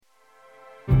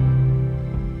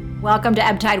Welcome to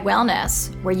Ebb-Tide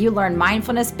Wellness, where you learn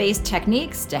mindfulness-based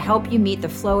techniques to help you meet the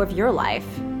flow of your life.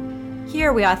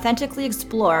 Here we authentically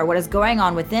explore what is going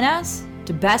on within us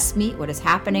to best meet what is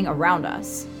happening around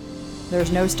us.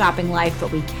 There's no stopping life,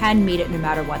 but we can meet it no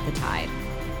matter what the tide.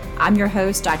 I'm your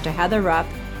host, Dr. Heather Rupp,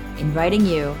 inviting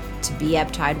you to be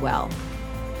Ebb-Tide Well.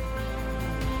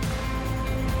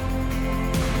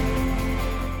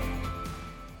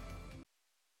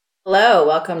 Hello,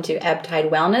 welcome to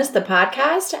Ebb-Tide Wellness, the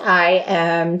podcast. I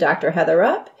am Dr. Heather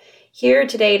Rupp, here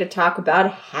today to talk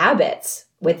about habits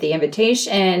with the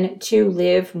invitation to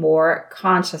live more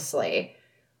consciously.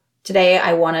 Today,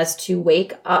 I want us to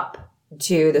wake up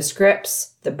to the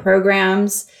scripts, the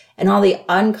programs, and all the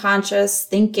unconscious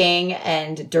thinking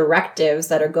and directives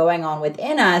that are going on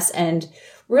within us and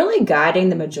really guiding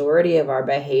the majority of our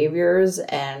behaviors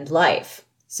and life.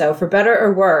 So for better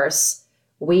or worse,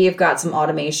 we've got some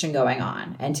automation going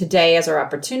on. And today is our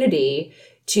opportunity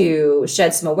to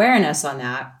shed some awareness on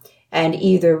that and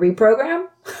either reprogram,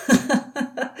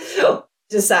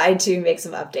 decide to make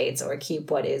some updates, or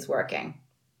keep what is working.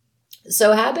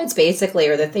 So habits basically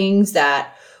are the things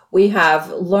that we have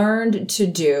learned to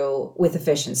do with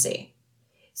efficiency.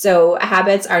 So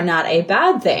habits are not a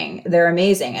bad thing. They're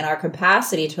amazing. And our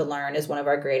capacity to learn is one of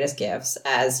our greatest gifts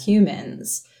as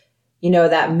humans. You know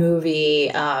that movie,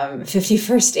 50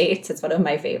 First Dates? It's one of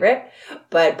my favorite.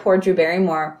 But poor Drew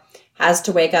Barrymore has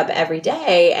to wake up every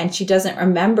day and she doesn't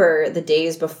remember the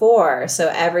days before. So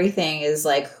everything is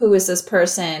like, who is this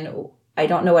person? I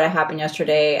don't know what happened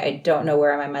yesterday. I don't know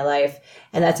where I'm in my life.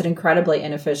 And that's an incredibly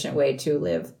inefficient way to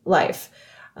live life.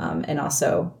 And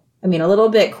also, a little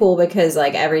bit cool because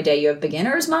like every day you have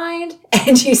beginner's mind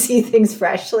and you see things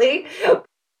freshly.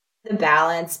 The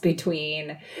balance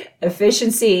between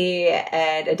efficiency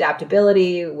and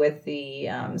adaptability with the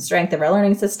strength of our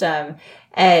learning system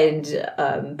and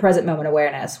present moment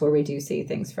awareness where we do see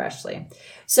things freshly.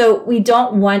 So we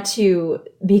don't want to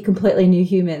be completely new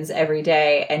humans every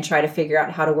day and try to figure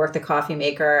out how to work the coffee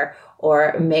maker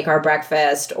or make our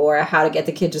breakfast or how to get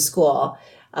the kid to school.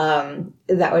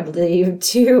 That would lead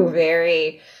to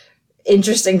very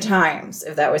interesting times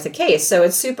if that was the case. So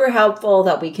it's super helpful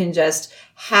that we can just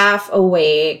half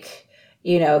awake,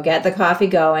 get the coffee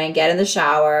going, get in the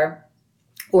shower,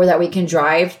 or that we can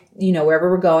drive, wherever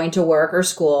we're going to work or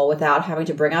school without having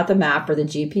to bring out the map or the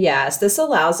GPS. This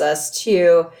allows us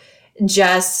to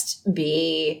just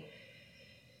be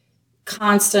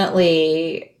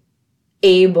constantly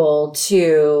able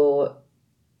to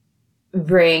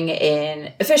bring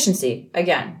in efficiency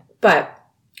again. But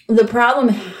the problem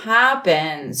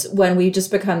happens when we just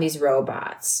become these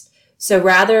robots. So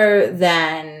rather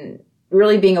than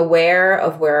really being aware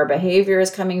of where our behavior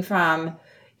is coming from,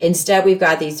 instead we've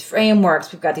got these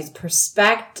frameworks, we've got these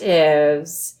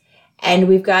perspectives, and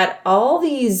we've got all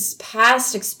these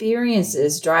past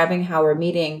experiences driving how we're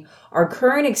meeting our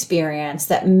current experience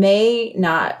that may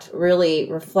not really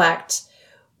reflect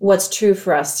what's true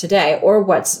for us today or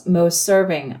what's most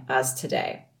serving us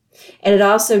today. And it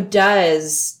also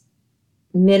does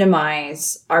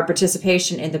minimize our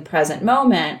participation in the present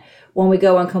moment when we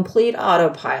go on complete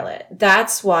autopilot.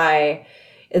 That's why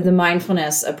the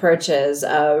mindfulness approaches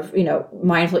of,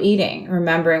 mindful eating,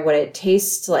 remembering what it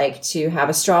tastes like to have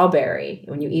a strawberry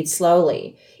when you eat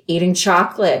slowly, eating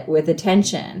chocolate with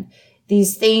attention,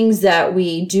 these things that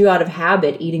we do out of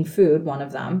habit, eating food, one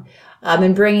of them,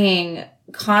 and bringing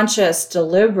conscious,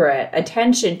 deliberate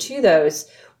attention to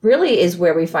those really is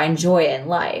where we find joy in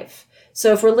life.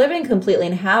 So if we're living completely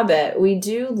in habit, we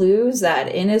do lose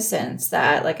that innocence,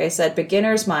 that, like I said,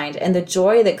 beginner's mind, and the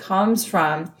joy that comes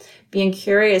from being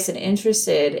curious and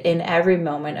interested in every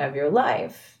moment of your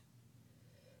life.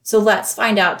 So let's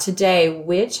find out today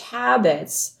which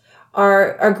habits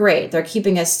are great. They're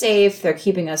keeping us safe. They're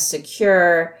keeping us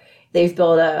secure. They've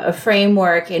built a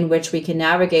framework in which we can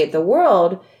navigate the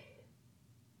world.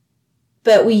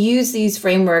 But we use these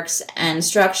frameworks and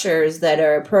structures that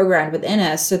are programmed within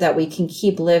us so that we can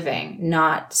keep living,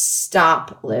 not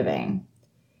stop living.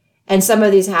 And some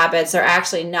of these habits are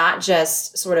actually not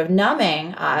just sort of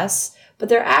numbing us, but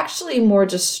they're actually more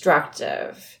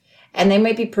destructive. And they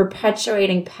might be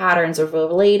perpetuating patterns of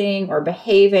relating or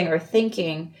behaving or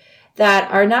thinking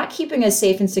that are not keeping us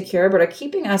safe and secure, but are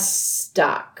keeping us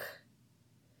stuck.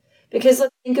 Because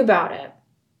let's think about it.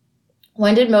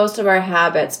 When did most of our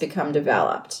habits become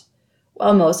developed?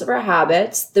 Well, most of our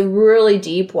habits, the really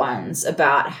deep ones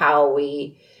about how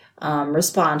we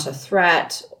respond to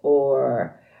threat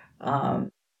or how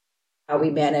we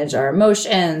manage our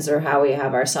emotions or how we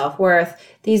have our self-worth,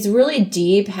 these really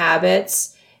deep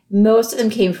habits, most of them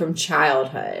came from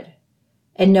childhood.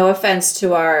 And no offense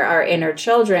to our inner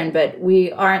children, but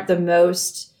we aren't the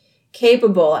most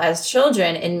capable as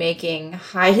children in making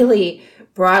highly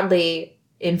broadly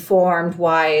informed,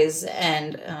 wise,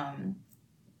 and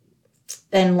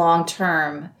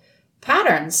long-term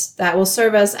patterns that will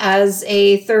serve us as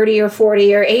a 30 or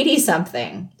 40 or 80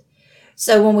 something.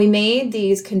 So when we made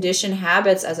these conditioned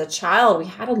habits as a child, we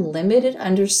had a limited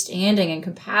understanding and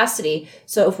capacity.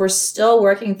 So if we're still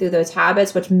working through those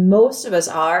habits, which most of us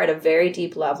are at a very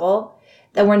deep level,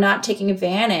 then we're not taking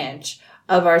advantage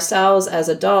of ourselves as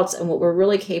adults and what we're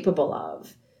really capable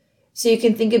of. So you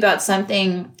can think about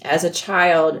something as a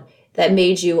child that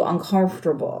made you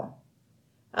uncomfortable.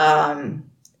 I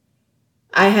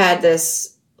had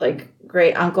this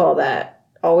great uncle that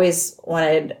always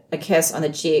wanted a kiss on the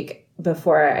cheek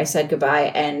before I said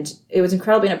goodbye. And it was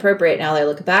incredibly inappropriate now that I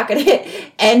look back at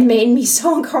it, and made me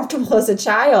so uncomfortable as a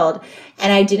child.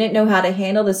 And I didn't know how to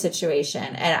handle the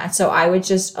situation. And so I would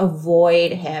just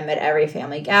avoid him at every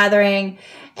family gathering,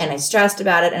 and I stressed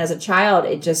about it. And as a child,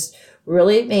 it just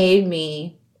really made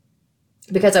me,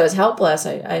 because I was helpless,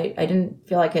 I didn't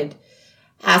feel I could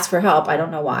ask for help. I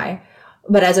don't know why.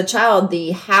 But as a child,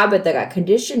 the habit that got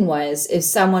conditioned was, if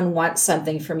someone wants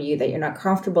something from you that you're not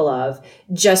comfortable of,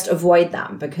 just avoid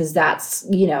them, because that's,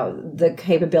 the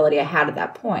capability I had at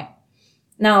that point.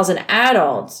 Now, as an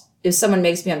adult, if someone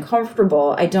makes me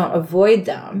uncomfortable, I don't avoid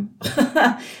them,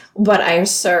 but I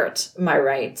assert my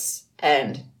rights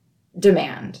and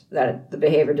demand that the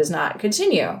behavior does not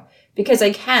continue, because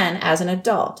I can as an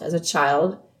adult. As a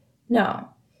child, no,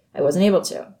 I wasn't able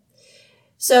to.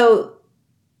 So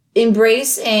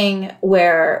embracing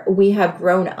where we have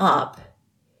grown up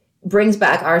brings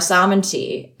back our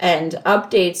sovereignty and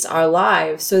updates our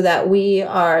lives so that we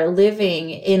are living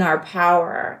in our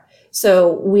power.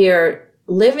 So we're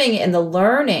living in the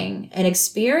learning and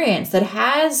experience that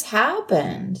has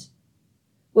happened,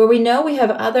 where we know we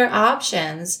have other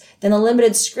options than the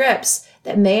limited scripts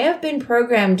that may have been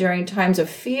programmed during times of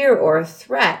fear or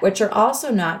threat, which are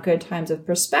also not good times of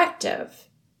perspective.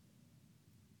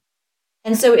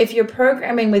 And so if your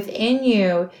programming within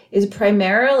you is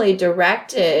primarily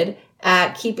directed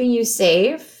at keeping you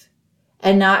safe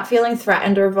and not feeling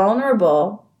threatened or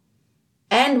vulnerable,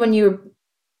 and when you're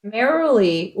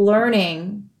primarily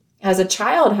learning as a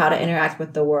child how to interact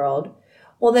with the world,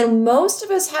 well, then most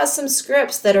of us have some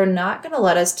scripts that are not going to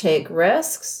let us take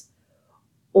risks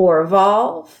or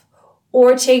evolve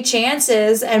or take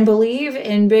chances and believe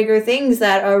in bigger things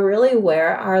that are really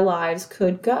where our lives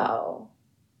could go.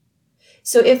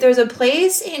 So if there's a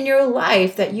place in your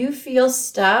life that you feel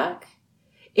stuck,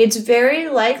 it's very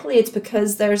likely it's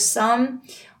because there's some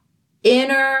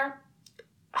inner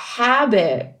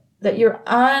habit that you're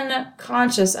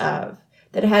unconscious of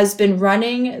that has been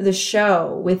running the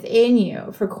show within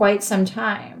you for quite some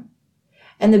time.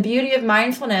 And the beauty of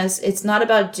mindfulness, it's not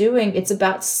about doing, it's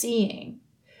about seeing.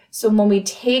 So when we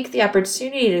take the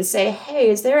opportunity to say,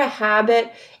 hey, is there a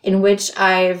habit in which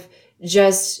I've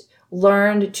just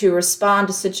learned to respond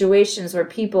to situations or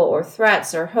people or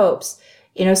threats or hopes?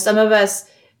 Some of us,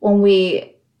 when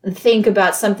we think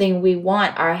about something we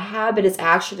want, our habit is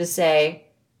actually to say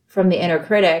from the inner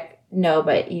critic, no,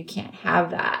 but you can't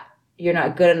have that. You're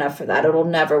not good enough for that. It'll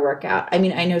never work out. I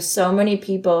mean, I know so many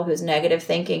people whose negative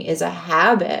thinking is a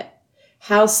habit.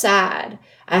 How sad.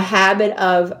 A habit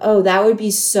of, oh, that would be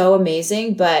so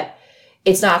amazing, but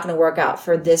it's not going to work out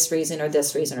for this reason or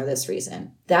this reason or this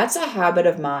reason. That's a habit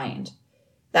of mind.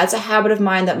 That's a habit of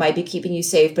mind that might be keeping you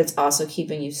safe, but it's also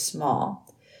keeping you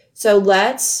small. So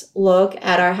let's look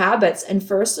at our habits. And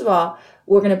first of all,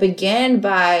 we're going to begin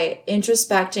by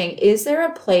introspecting. Is there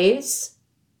a place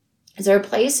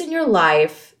in your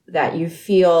life that you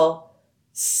feel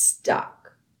stuck?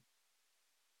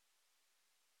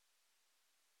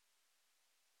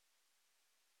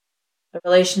 A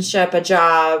relationship, a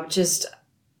job, just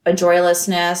a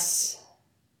joylessness.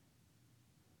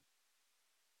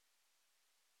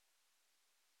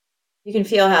 You can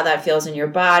feel how that feels in your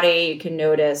body. You can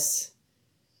notice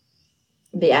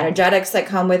the energetics that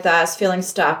come with us. Feeling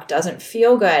stuck doesn't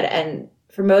feel good. And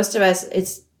for most of us,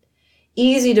 it's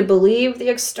easy to believe the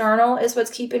external is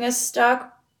what's keeping us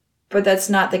stuck, but that's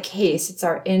not the case. It's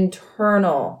our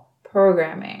internal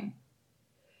programming.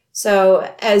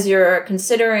 So as you're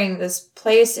considering this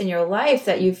place in your life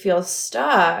that you feel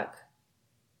stuck,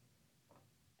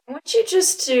 I want you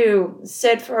just to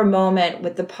sit for a moment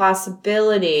with the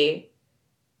possibility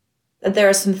that there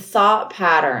are some thought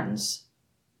patterns,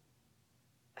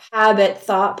 habit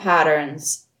thought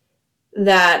patterns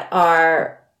that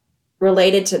are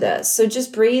related to this. So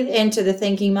just breathe into the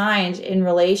thinking mind in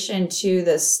relation to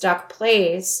the stuck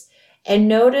place and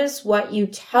notice what you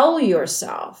tell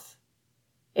yourself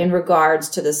in regards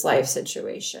to this life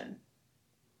situation.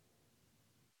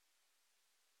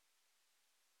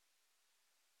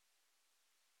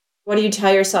 What do you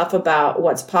tell yourself about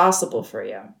what's possible for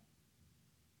you?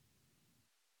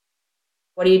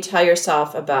 What do you tell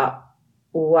yourself about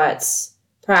what's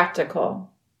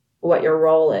practical, what your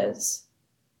role is?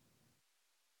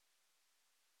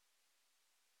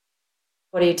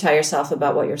 What do you tell yourself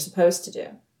about what you're supposed to do?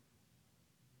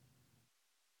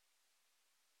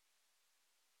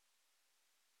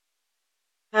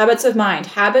 Habits of mind,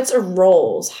 habits of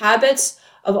roles, habits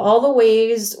of all the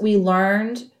ways we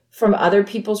learned from other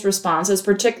people's responses,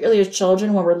 particularly as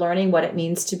children when we're learning what it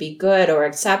means to be good or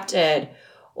accepted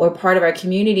or part of our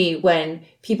community, when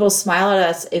people smile at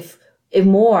us if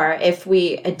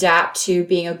we adapt to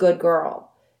being a good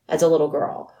girl as a little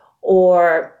girl,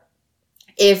 or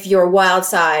if your wild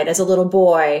side as a little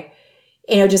boy,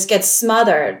 just gets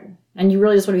smothered and you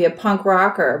really just want to be a punk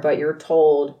rocker, but you're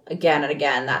told again and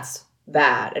again that's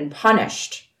bad and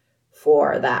punished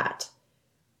for that.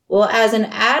 Well, as an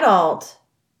adult,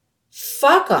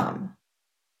 fuck them.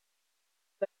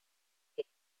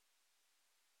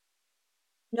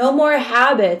 No more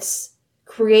habits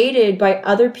created by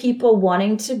other people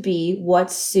wanting to be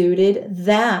what suited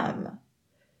them.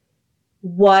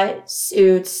 What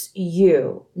suits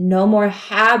you? No more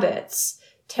habits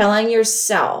telling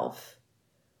yourself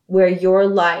where your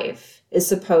life is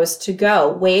supposed to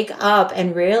go. Wake up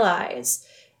and realize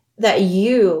that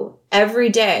you every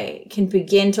day can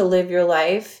begin to live your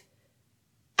life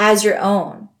as your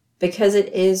own, because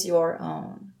it is your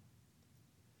own.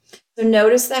 So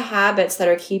notice the habits that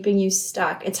are keeping you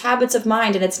stuck. It's habits of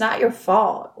mind, and it's not your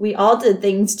fault. We all did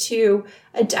things to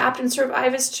adapt and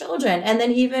survive as children. And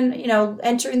then even,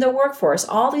 entering the workforce,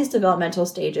 all these developmental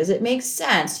stages, it makes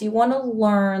sense. You want to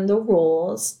learn the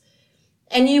rules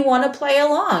and you want to play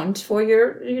along for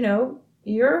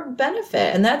your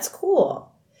benefit. And that's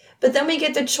cool. But then we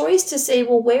get the choice to say,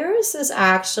 well, where is this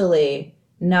actually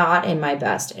not in my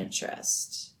best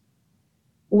interest?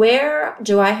 Where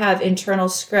do I have internal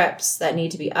scripts that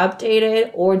need to be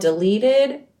updated or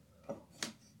deleted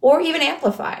or even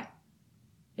amplified?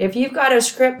 If you've got a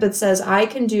script that says I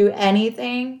can do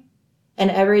anything and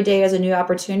every day is a new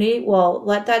opportunity, well,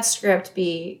 let that script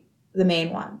be the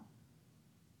main one.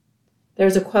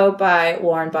 There's a quote by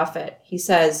Warren Buffett. He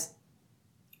says,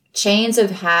 chains of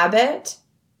habit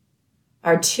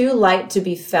are too light to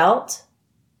be felt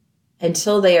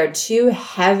until they are too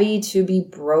heavy to be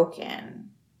broken.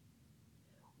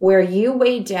 Where you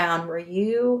weigh down, where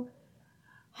you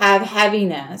have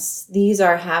heaviness, these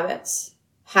are habits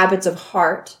of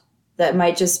heart that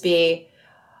might just be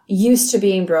used to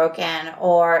being broken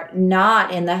or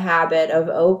not in the habit of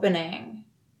opening.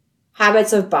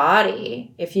 Habits of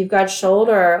body. If you've got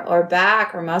shoulder or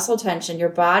back or muscle tension, your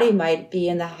body might be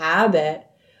in the habit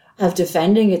of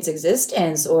defending its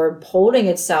existence or holding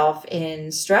itself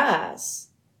in stress.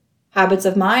 Habits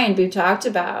of mind we've talked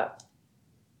about.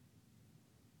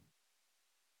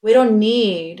 We don't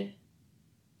need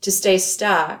to stay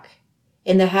stuck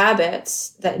in the habits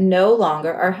that no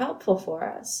longer are helpful for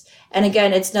us. And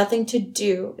again, it's nothing to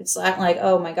do. It's not like,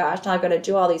 oh my gosh, now I've got to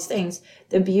do all these things.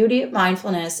 The beauty of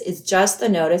mindfulness is just the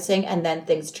noticing, and then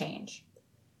things change.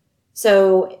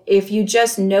 So if you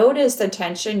just notice the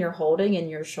tension you're holding in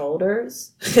your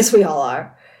shoulders, because we all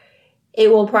are,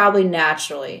 it will probably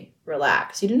naturally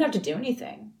relax. You didn't have to do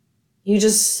anything.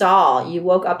 You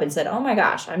woke up and said, oh my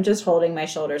gosh, I'm just holding my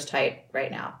shoulders tight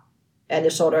right now. And the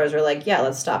shoulders are like, yeah,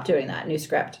 let's stop doing that. New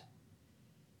script.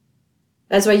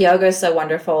 That's why yoga is so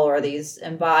wonderful, or these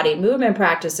embodied movement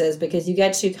practices, because you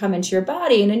get to come into your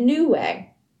body in a new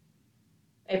way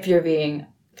if you're being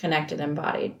connected and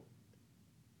embodied.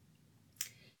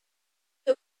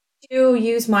 So to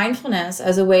use mindfulness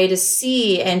as a way to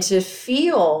see and to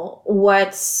feel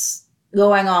what's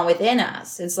going on within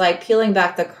us. It's like peeling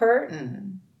back the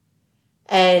curtain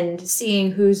and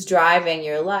seeing who's driving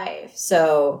your life.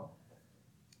 So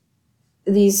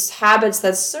these habits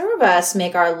that serve us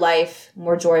make our life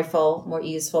more joyful, more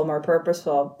easeful, more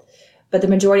purposeful. But the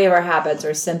majority of our habits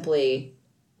are simply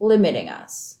limiting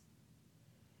us.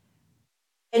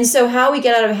 And so how we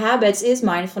get out of habits is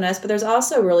mindfulness, but there's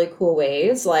also really cool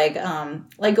ways like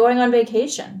going on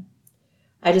vacation.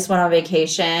 I just went on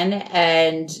vacation,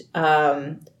 and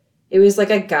it was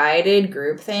like a guided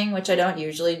group thing, which I don't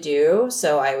usually do.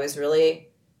 So I was really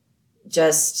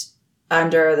just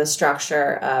under the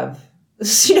structure of,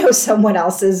 someone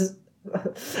else's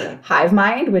hive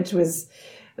mind, which was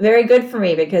very good for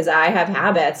me because I have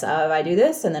habits of I do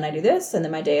this and then I do this and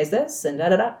then my day is this and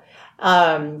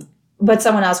da-da-da. but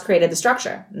someone else created the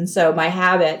structure. And so my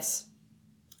habits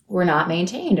were not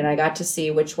maintained, and I got to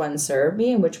see which ones served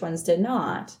me and which ones did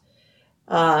not.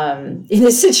 In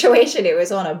this situation, it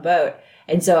was on a boat,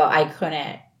 and so I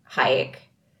couldn't hike.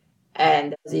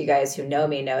 And those of you guys who know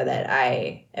me know that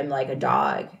I am like a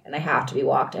dog, and I have to be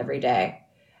walked every day.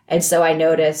 And so I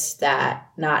noticed that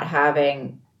not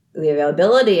having the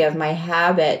availability of my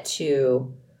habit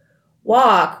to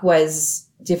walk was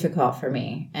difficult for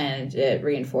me, and it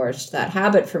reinforced that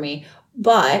habit for me.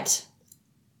 But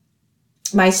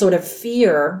my sort of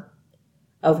fear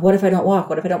of what if I don't walk?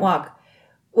 What if I don't walk?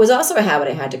 Was also a habit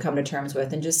I had to come to terms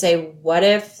with and just say, what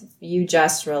if you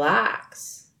just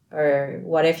relax? Or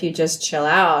what if you just chill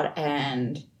out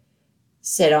and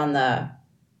sit on the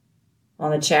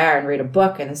chair and read a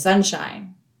book in the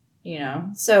sunshine? You know?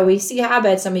 So we see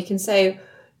habits and we can say,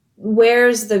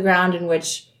 where's the ground in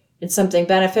which it's something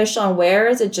beneficial, and where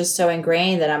is it just so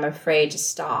ingrained that I'm afraid to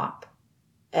stop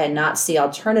and not see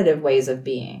alternative ways of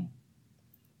being?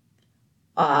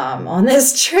 On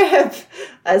this trip,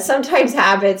 sometimes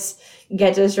habits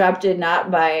get disrupted not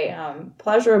by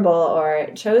pleasurable or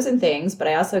chosen things, but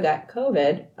I also got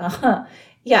COVID.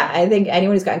 Yeah, I think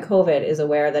anyone who's gotten COVID is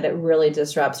aware that it really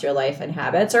disrupts your life and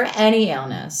habits, or any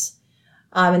illness.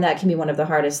 And that can be one of the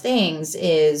hardest things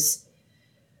is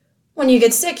when you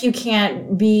get sick, you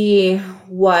can't be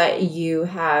what you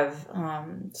have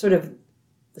sort of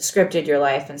scripted your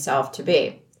life and self to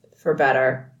be, for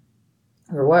better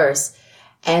or worse.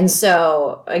 And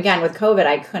so, again, with COVID,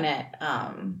 I couldn't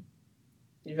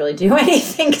really do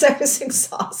anything because I was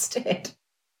exhausted.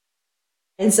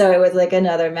 And so it was like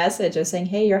another message of saying,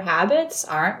 hey, your habits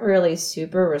aren't really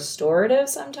super restorative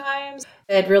sometimes.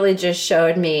 It really just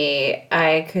showed me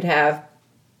I could have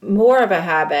more of a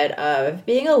habit of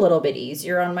being a little bit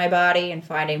easier on my body and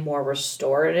finding more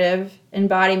restorative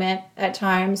embodiment at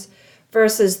times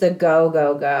versus the go,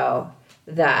 go, go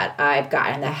that I've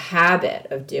gotten the habit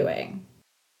of doing.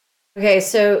 Okay,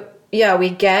 so yeah, we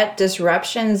get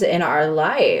disruptions in our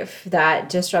life that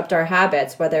disrupt our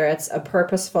habits, whether it's a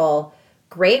purposeful,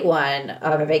 great one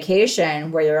of a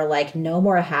vacation where you're like, no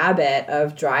more habit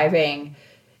of driving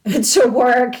to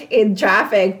work in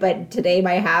traffic, but today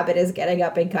my habit is getting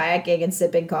up and kayaking and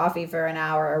sipping coffee for an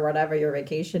hour or whatever your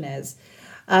vacation is.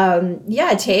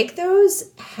 Take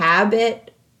those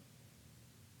habit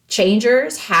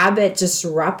changers, habit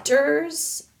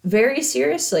disruptors very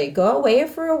seriously. Go away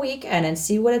for a weekend and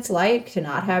see what it's like to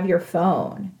not have your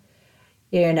phone.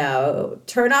 You know,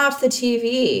 turn off the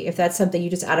TV if that's something you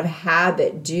just out of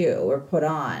habit do or put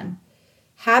on.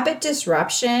 Habit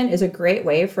disruption is a great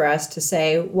way for us to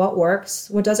say what works,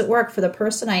 what doesn't work for the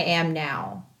person I am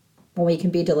now, when we can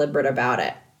be deliberate about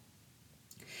it.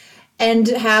 And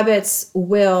habits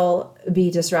will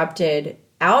be disrupted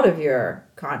out of your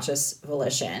conscious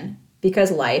volition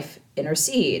because life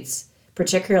intercedes,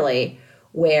 particularly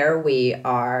where we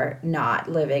are not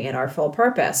living in our full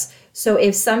purpose. So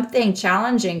if something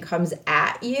challenging comes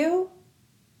at you,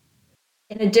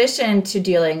 in addition to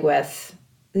dealing with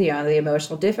the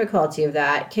emotional difficulty of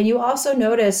that, can you also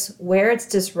notice where it's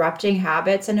disrupting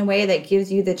habits in a way that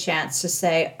gives you the chance to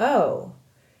say, oh,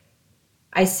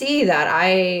 I see that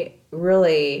I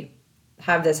really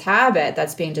have this habit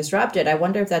that's being disrupted. I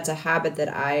wonder if that's a habit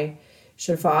that I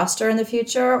should foster in the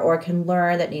future or can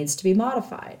learn that needs to be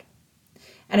modified.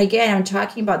 And again, I'm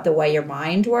talking about the way your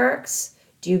mind works.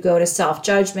 Do you go to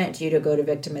self-judgment? Do you go to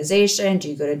victimization? Do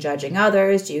you go to judging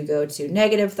others? Do you go to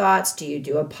negative thoughts? Do you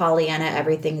do a Pollyanna,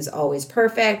 everything is always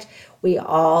perfect? We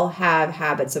all have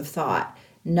habits of thought.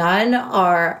 None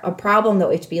are a problem that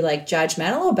we have to be like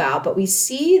judgmental about, but we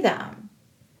see them.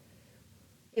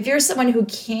 If you're someone who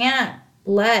can't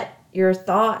let your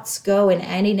thoughts go in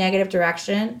any negative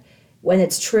direction when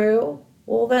it's true,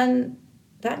 well then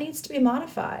that needs to be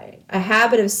modified. A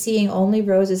habit of seeing only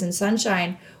roses and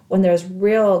sunshine when there's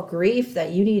real grief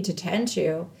that you need to tend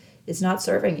to is not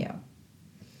serving you.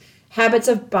 Habits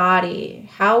of body.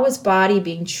 How is body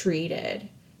being treated?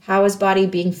 How is body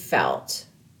being felt?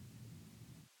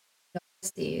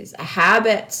 Notice these.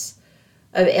 Habits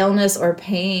of illness or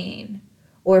pain,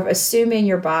 or of assuming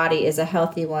your body is a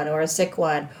healthy one or a sick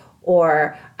one,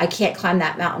 or I can't climb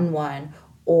that mountain one,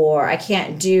 or I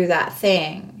can't do that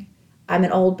thing. I'm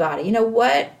an old body. You know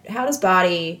what? How does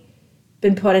body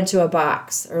been put into a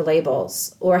box or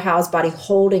labels? Or how is body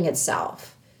holding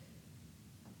itself?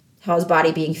 How is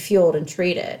body being fueled and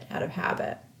treated out of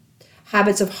habit?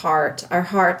 Habits of heart. Our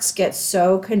hearts get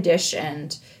so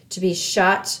conditioned to be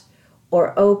shut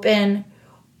or open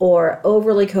or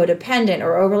overly codependent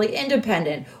or overly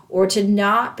independent, or to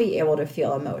not be able to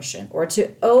feel emotion, or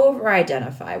to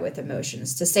over-identify with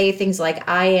emotions, to say things like,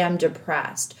 I am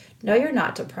depressed. No, you're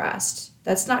not depressed.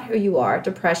 That's not who you are.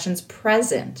 Depression's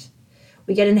present.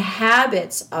 We get in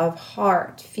habits of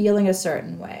heart, feeling a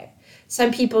certain way.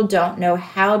 Some people don't know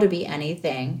how to be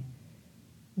anything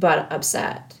but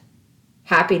upset.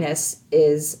 Happiness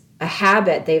is a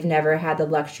habit they've never had the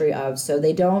luxury of, so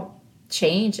they don't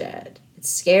change it. It's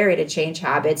scary to change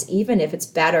habits, even if it's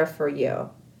better for you.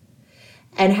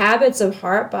 And habits of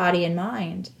heart, body, and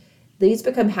mind, these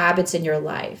become habits in your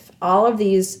life. All of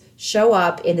these show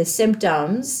up in the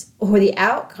symptoms or the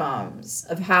outcomes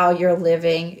of how you're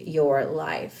living your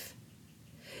life.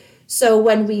 So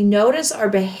when we notice our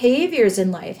behaviors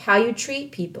in life, how you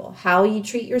treat people, how you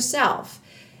treat yourself,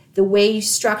 the way you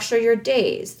structure your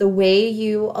days, the way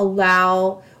you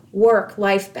allow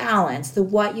work-life balance,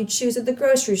 what you choose at the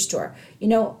grocery store,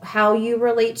 how you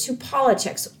relate to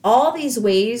politics, all these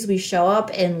ways we show up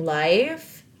in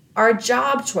life are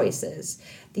job choices.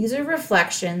 These are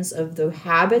reflections of the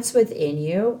habits within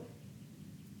you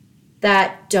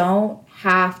that don't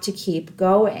have to keep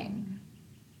going.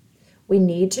 We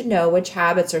need to know which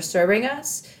habits are serving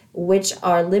us, which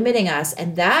are limiting us,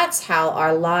 and that's how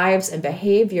our lives and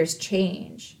behaviors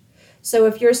change. So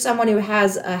if you're someone who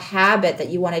has a habit that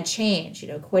you want to change,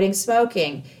 quitting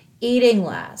smoking, eating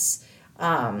less,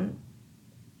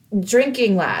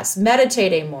 drinking less,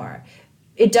 meditating more,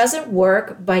 it doesn't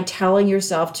work by telling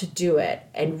yourself to do it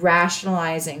and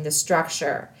rationalizing the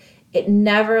structure. It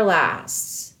never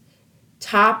lasts.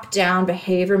 Top-down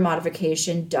behavior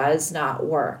modification does not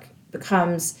work. It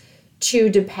becomes too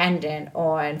dependent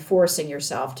on forcing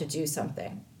yourself to do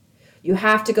something. You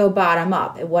have to go bottom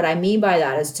up. And what I mean by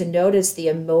that is to notice the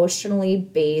emotionally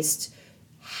based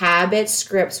habit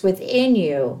scripts within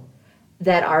you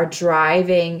that are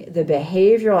driving the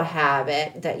behavioral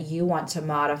habit that you want to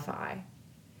modify.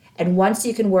 And once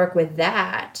you can work with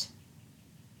that,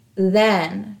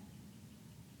 then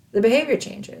the behavior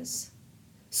changes.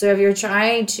 So if you're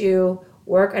trying to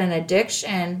work on an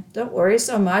addiction, don't worry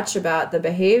so much about the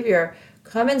behavior.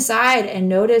 Come inside and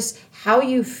notice how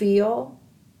you feel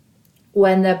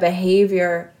when the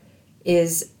behavior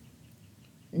is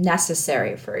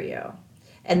necessary for you.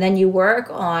 And then you work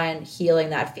on healing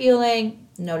that feeling,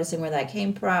 noticing where that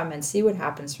came from, and see what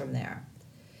happens from there.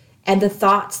 And the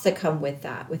thoughts that come with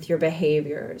that, with your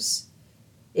behaviors.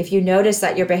 If you notice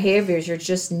that your behaviors, you're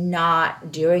just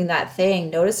not doing that thing,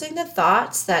 noticing the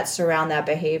thoughts that surround that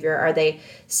behavior. Are they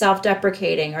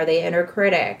self-deprecating? Are they inner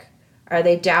critic? Are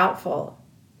they doubtful?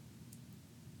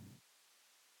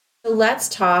 So let's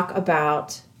talk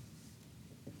about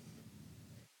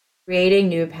creating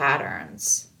new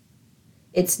patterns.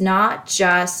 It's not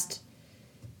just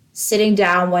sitting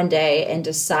down one day and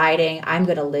deciding I'm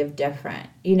going to live different.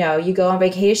 You go on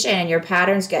vacation and your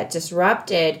patterns get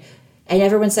disrupted and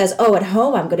everyone says, oh, at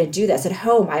home, I'm going to do this. At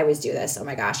home, I always do this. Oh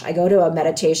my gosh, I go to a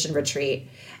meditation retreat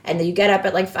and then you get up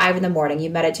at like 5 a.m, you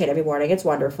meditate every morning. It's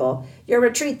wonderful. You're a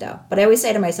retreat though. But I always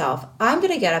say to myself, I'm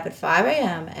going to get up at 5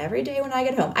 a.m. every day when I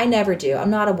get home. I never do.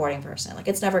 I'm not a morning person.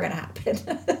 It's never going to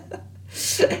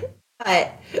happen.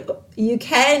 But you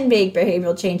can make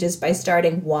behavioral changes by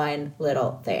starting one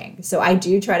little thing. So I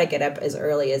do try to get up as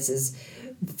early as is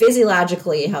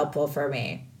physiologically helpful for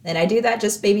me. And I do that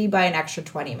just maybe by an extra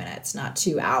 20 minutes, not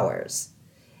 2 hours.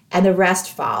 And the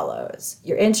rest follows.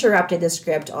 You're interrupting the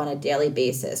script on a daily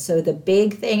basis. So the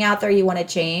big thing out there you want to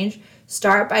change,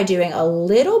 start by doing a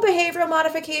little behavioral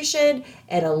modification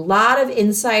and a lot of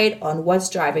insight on what's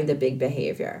driving the big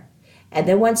behavior. And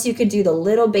then once you can do the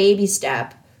little baby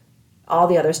step, all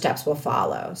the other steps will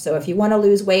follow. So if you want to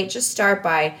lose weight, just start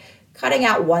by cutting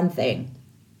out one thing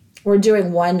or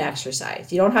doing one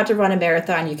exercise. You don't have to run a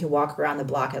marathon. You can walk around the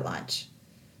block at lunch.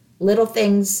 Little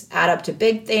things add up to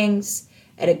big things,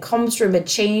 and it comes from a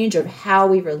change of how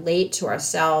we relate to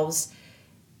ourselves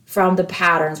from the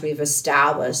patterns we've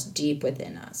established deep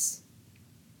within us.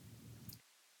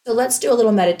 So let's do a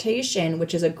little meditation,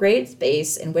 which is a great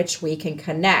space in which we can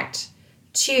connect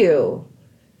to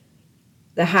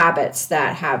the habits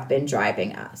that have been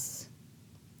driving us.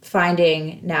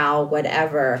 Finding now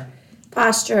whatever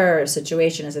posture or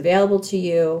situation is available to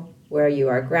you, where you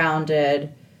are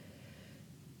grounded.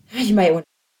 You might want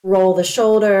to roll the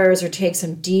shoulders or take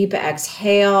some deep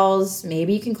exhales.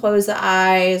 Maybe you can close the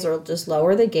eyes or just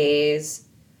lower the gaze.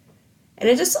 And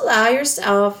then just allow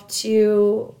yourself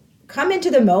to come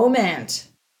into the moment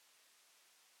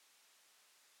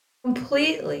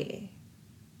completely.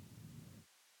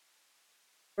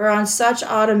 We're on such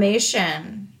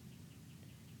automation.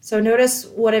 So notice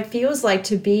what it feels like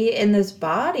to be in this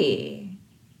body.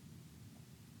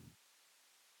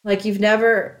 Like you've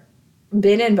never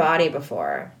been in body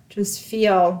before. Just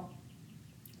feel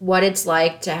what it's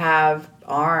like to have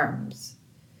arms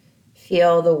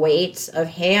Feel the weight of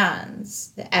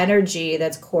hands, the energy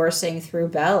that's coursing through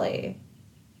belly.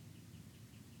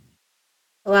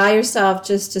 Allow yourself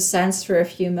just to sense for a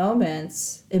few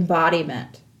moments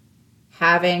embodiment,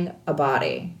 having a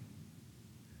body.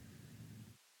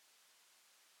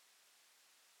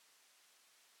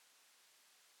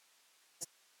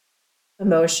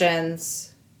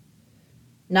 Emotions,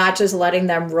 not just letting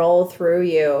them roll through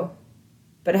you,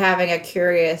 but having a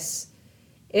curious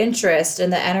interest in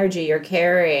the energy you're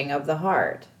carrying of the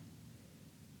heart.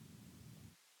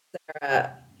 Is there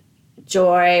a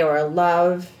joy or a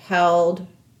love held?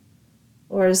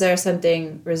 Or is there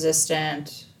something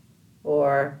resistant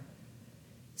or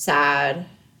sad?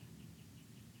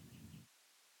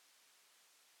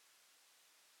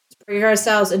 Bring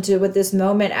ourselves into what this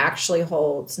moment actually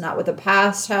holds, not what the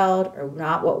past held or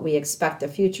not what we expect the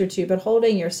future to, but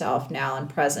holding yourself now in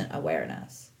present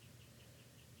awareness.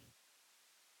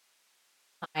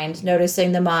 And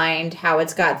noticing the mind, how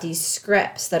it's got these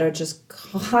scripts that are just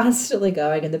constantly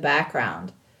going in the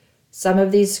background. Some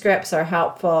of these scripts are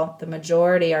helpful, the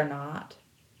majority are not.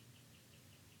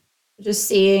 Just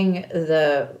seeing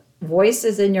the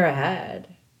voices in your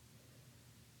head,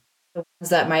 the ones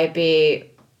that might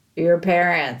be your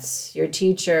parents, your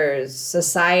teachers,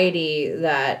 society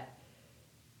that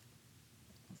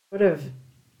sort of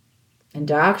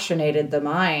indoctrinated the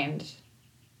mind.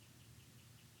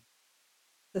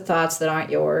 The thoughts that aren't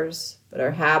yours, but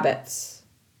are habits,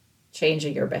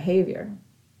 changing your behavior.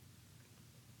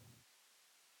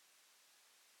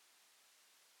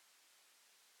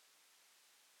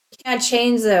 Can't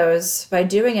change those by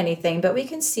doing anything, but we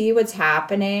can see what's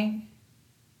happening,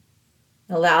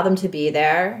 allow them to be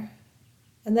there,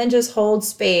 and then just hold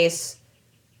space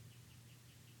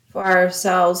for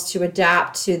ourselves to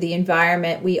adapt to the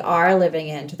environment we are living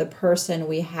in, to the person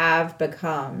we have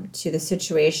become, to the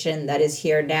situation that is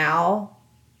here now,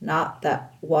 not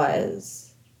that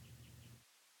was.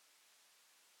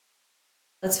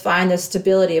 Let's find the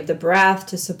stability of the breath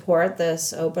to support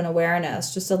this open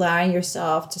awareness, just allowing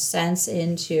yourself to sense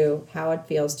into how it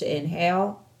feels to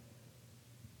inhale.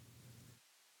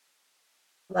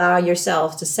 Allow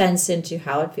yourself to sense into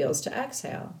how it feels to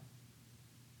exhale.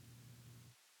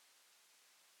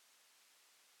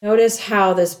 Notice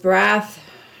how this breath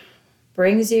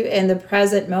brings you in the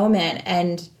present moment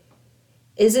and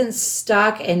isn't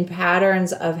stuck in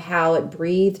patterns of how it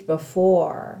breathed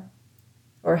before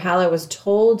or how it was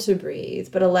told to breathe,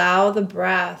 but allow the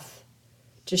breath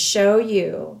to show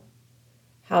you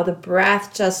how the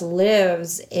breath just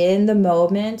lives in the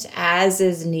moment as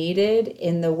is needed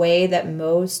in the way that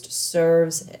most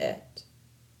serves it.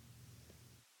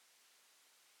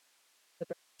 The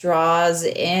breath draws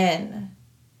in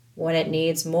when it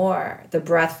needs more. The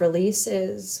breath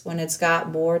releases when it's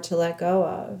got more to let go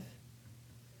of.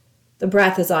 The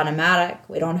breath is automatic.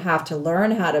 We don't have to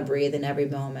learn how to breathe in every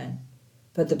moment.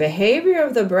 But the behavior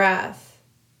of the breath,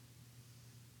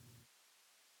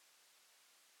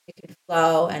 it can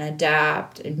flow and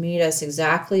adapt and meet us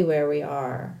exactly where we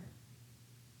are.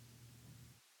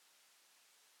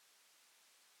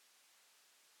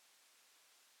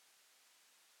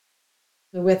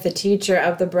 With the teacher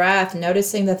of the breath,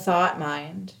 noticing the thought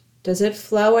mind. Does it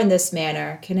flow in this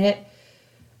manner? Can it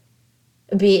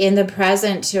be in the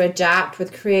present to adapt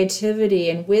with creativity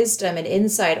and wisdom and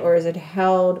insight, or is it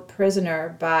held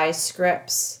prisoner by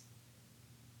scripts,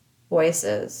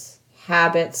 voices,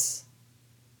 habits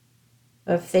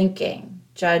of thinking,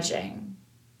 judging?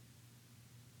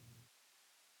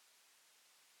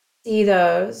 See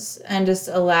those and just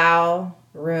allow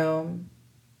room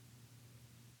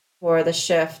for the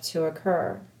shift to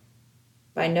occur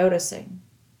by noticing.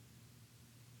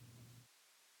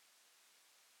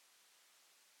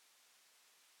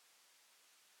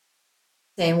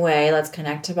 Same way, let's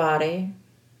connect to body.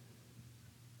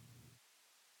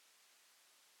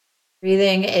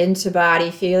 Breathing into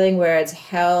body, feeling where it's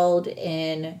held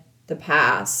in the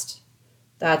past.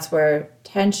 That's where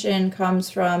tension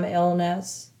comes from,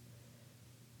 illness.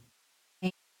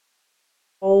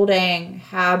 Holding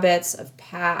habits of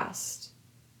past.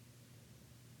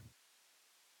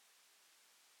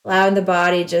 Allowing the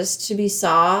body just to be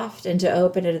soft and to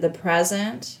open into the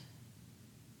present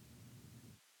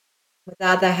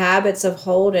without the habits of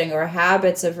holding or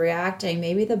habits of reacting.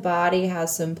 Maybe the body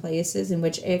has some places in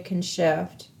which it can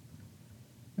shift,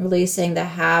 releasing the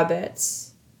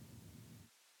habits,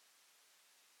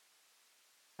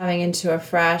 coming into a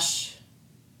fresh,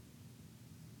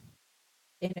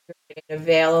 integrated,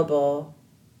 available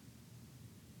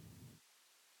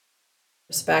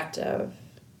perspective.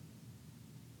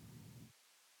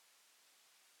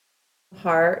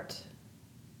 Heart,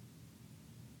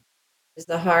 Is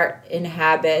the heart in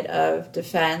habit of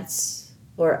defense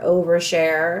or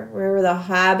overshare? Where the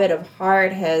habit of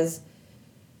heart has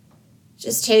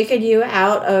just taken you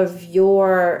out of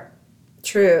your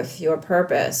truth, your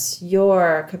purpose,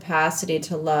 your capacity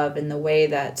to love in the way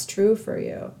that's true for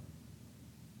you.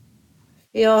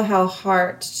 Feel how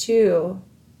heart, too,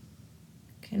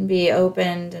 can be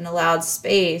opened and allowed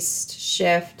space to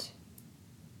shift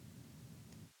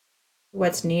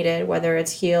what's needed, whether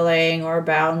it's healing or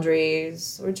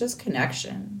boundaries or just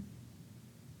connection.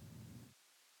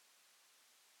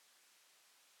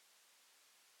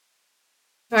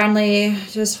 Finally,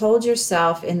 just hold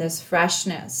yourself in this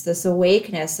freshness, this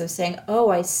awakeness of saying, oh,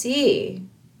 I see.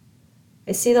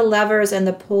 I see the levers and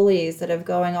the pulleys that are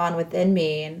going on within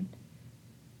me, and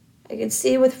I can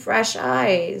see with fresh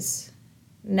eyes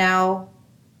now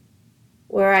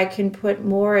where I can put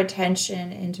more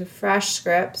attention into fresh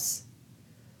scripts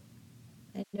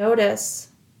and notice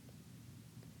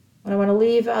when I want to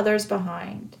leave others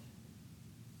behind.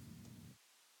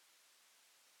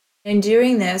 In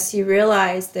doing this, you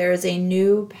realize there is a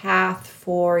new path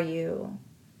for you.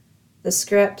 The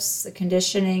scripts, the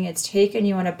conditioning, it's taken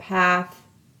you on a path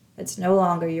that's no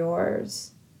longer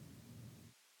yours.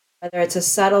 Whether it's a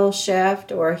subtle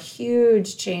shift or a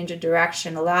huge change of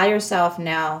direction, allow yourself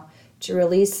now to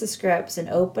release the scripts and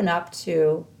open up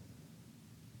to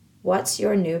what's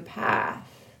your new path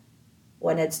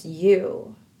when it's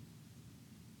you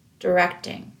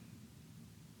directing.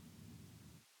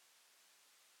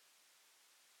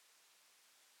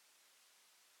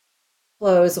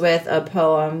 Close with a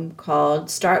poem called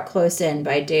Start Close In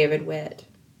by David Witt.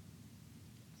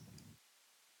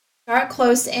 Start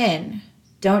close in.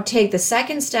 Don't take the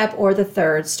second step or the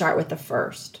third. Start with the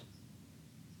first.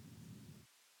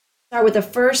 Start with the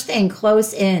first thing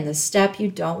close in, the step you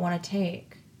don't want to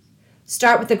take.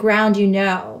 Start with the ground you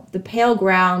know, the pale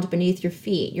ground beneath your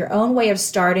feet, your own way of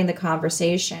starting the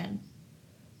conversation.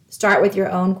 Start with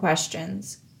your own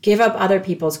questions. Give up other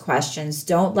people's questions.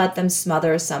 Don't let them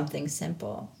smother something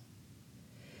simple.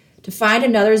 To find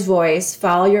another's voice,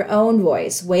 follow your own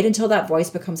voice. Wait until that voice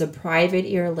becomes a private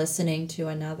ear listening to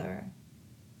another.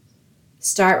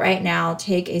 Start right now.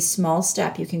 Take a small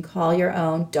step you can call your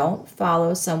own. Don't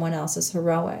follow someone else's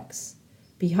heroics.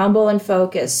 Be humble and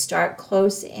focused. Start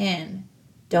close in.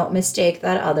 Don't mistake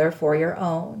that other for your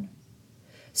own.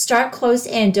 Start close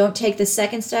in. Don't take the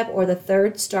second step or the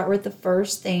third. Start with the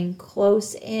first thing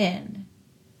close in.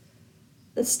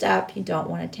 The step you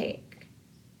don't want to take.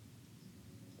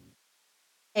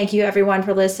 Thank you, everyone,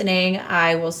 for listening.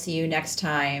 I will see you next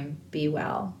time. Be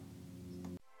well.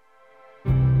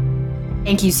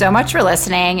 Thank you so much for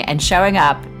listening and showing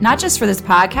up, not just for this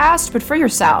podcast, but for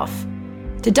yourself.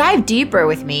 To dive deeper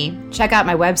with me, check out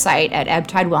my website at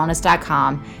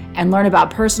ebbtidewellness.com and learn about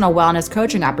personal wellness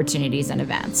coaching opportunities and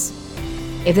events.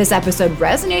 If this episode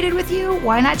resonated with you,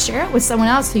 why not share it with someone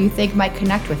else who you think might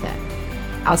connect with it?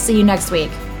 I'll see you next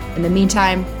week. In the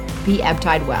meantime, be Ebb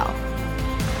Tide well.